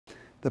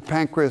The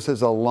pancreas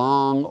is a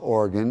long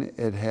organ.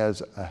 It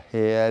has a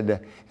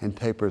head and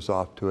tapers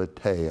off to a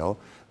tail.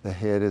 The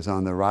head is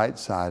on the right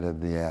side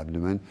of the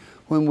abdomen.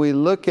 When we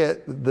look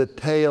at the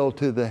tail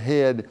to the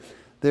head,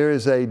 there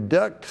is a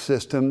duct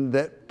system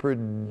that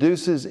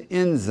produces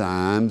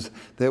enzymes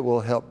that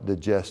will help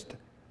digest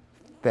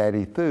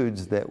fatty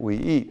foods that we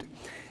eat.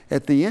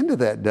 At the end of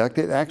that duct,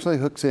 it actually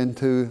hooks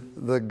into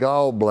the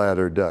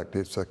gallbladder duct.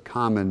 It's a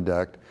common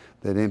duct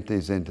that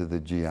empties into the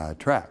GI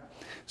tract.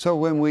 So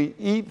when we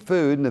eat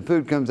food and the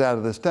food comes out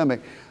of the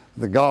stomach,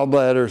 the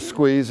gallbladder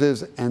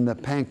squeezes and the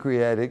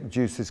pancreatic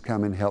juices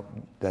come and help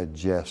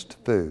digest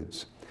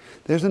foods.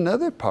 There's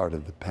another part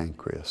of the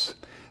pancreas.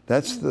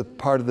 That's the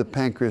part of the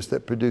pancreas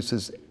that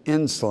produces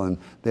insulin.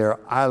 There are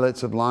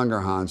islets of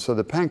Langerhans. So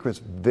the pancreas,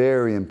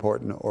 very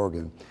important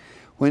organ.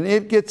 When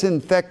it gets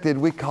infected,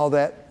 we call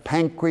that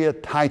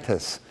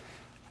pancreatitis.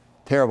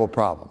 Terrible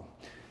problem.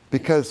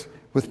 Because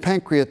with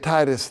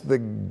pancreatitis,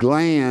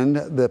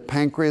 the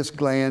pancreas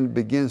gland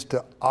begins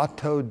to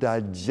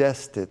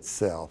auto-digest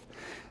itself.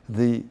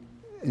 The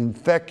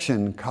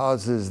infection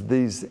causes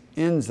these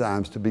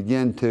enzymes to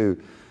begin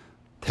to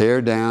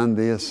tear down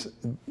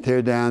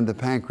the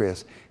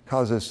pancreas,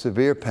 causes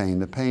severe pain.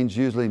 The pain's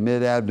usually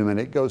mid-abdomen.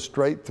 It goes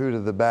straight through to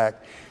the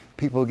back.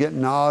 People get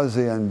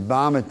nausea and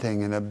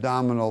vomiting and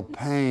abdominal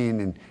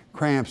pain and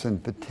cramps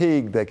and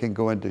fatigue. They can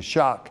go into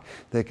shock.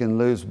 They can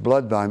lose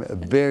blood volume. A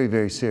very,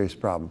 very serious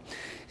problem.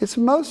 It's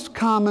most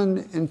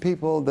common in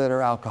people that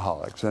are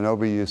alcoholics and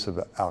overuse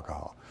of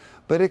alcohol,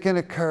 but it can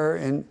occur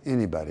in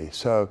anybody.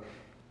 So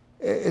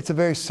it's a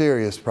very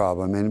serious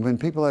problem. And when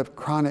people have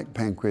chronic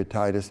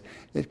pancreatitis,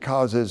 it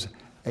causes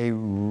a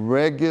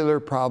regular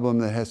problem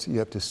that you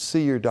have to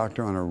see your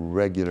doctor on a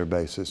regular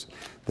basis.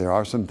 There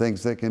are some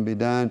things that can be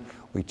done.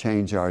 We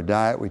change our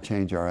diet, we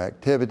change our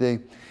activity.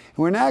 And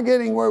we're now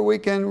getting where we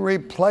can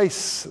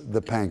replace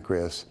the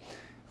pancreas.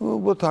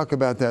 We'll talk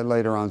about that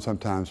later on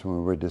sometimes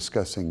when we're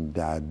discussing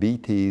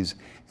diabetes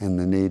and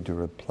the need to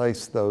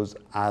replace those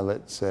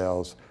islet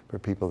cells for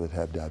people that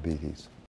have diabetes.